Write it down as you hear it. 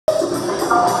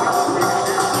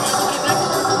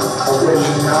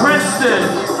Princeton.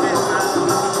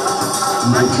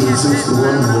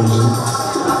 1961 version.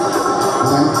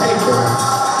 On paper.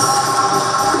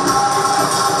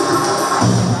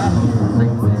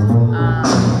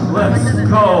 Let's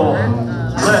go.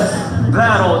 Let's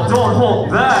battle. Don't hold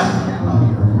back.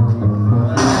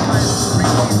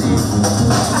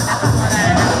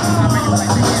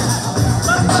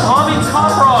 Tommy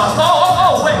Top Ross.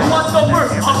 Oh, wait, who wants to go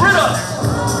first? Britta.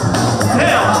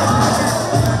 Damn.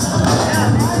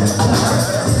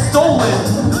 Stolen.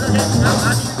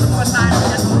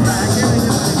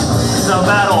 It's a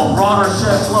battle.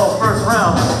 Watershed flow, first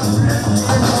round.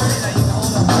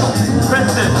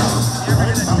 Princeton.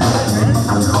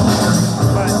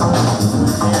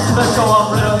 Let's go up,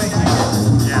 Britta.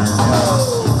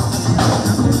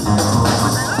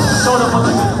 Show them what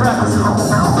they've been practicing.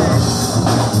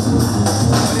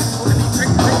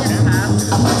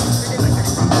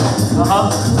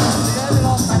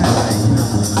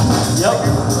 Yep.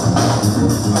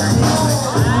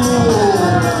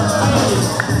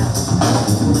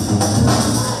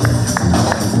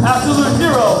 Absolute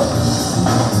zero.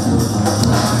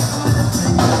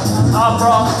 Top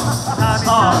rock.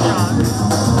 Top.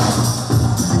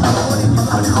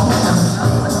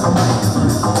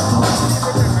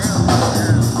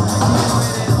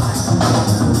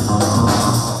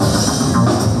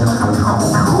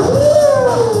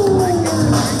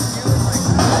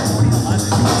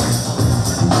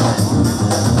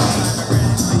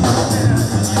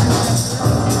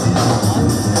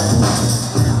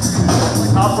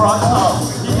 Top rock up.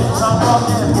 He can top rock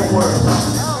and footwork.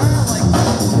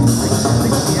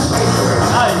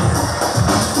 Nice.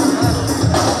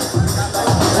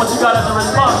 What you got as a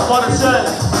response? Watershed.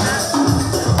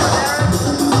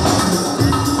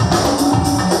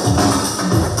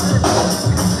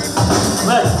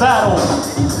 Let's battle.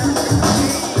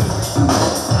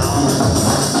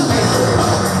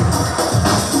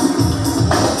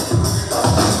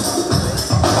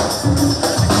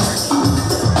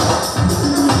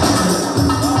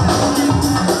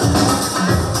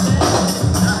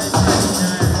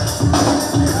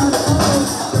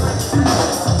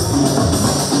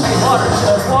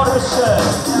 Watershed.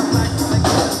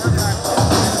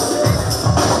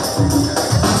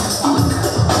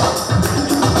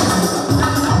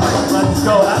 Let's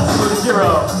go, absolute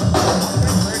zero.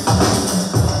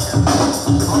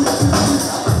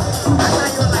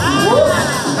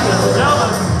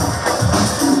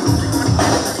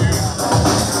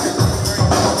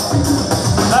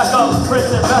 Back up,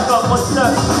 Princeton, back up one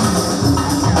step.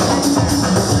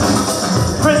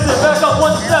 Princeton, back up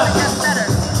one step.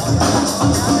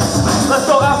 Let's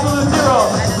go, absolute zero.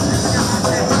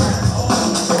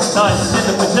 Nice, in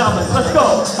the pajamas. Let's go.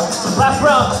 Last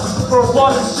round for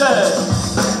Watershed.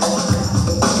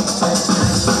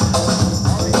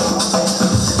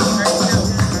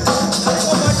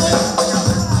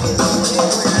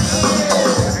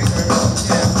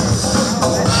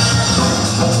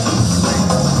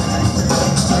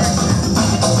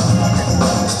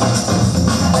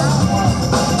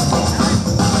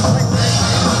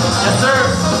 Yes, sir.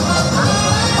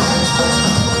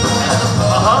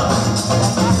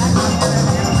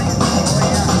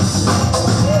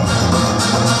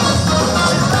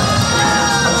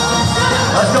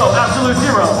 Let's go, absolute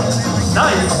zero.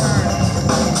 Nice.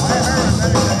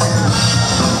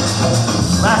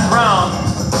 Last round.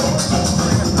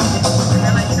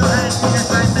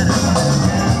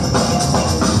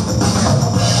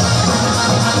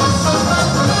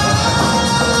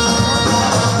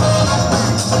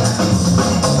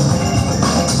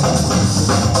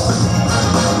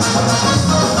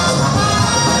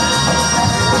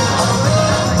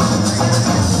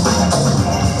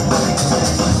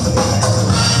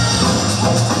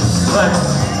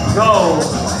 Let's go.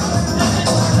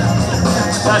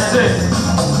 That's it.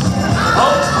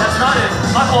 Oh, that's not it.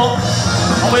 My fault.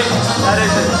 Oh wait, that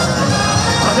is it.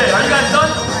 Okay, are you guys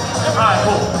done? Alright,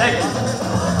 cool. Thank you.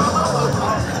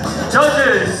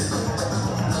 Judges,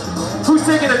 who's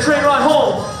taking a train ride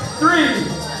home? 3,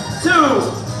 2,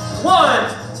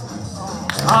 1.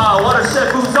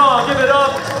 Watershed moves on. Give it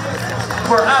up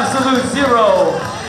for absolute zero.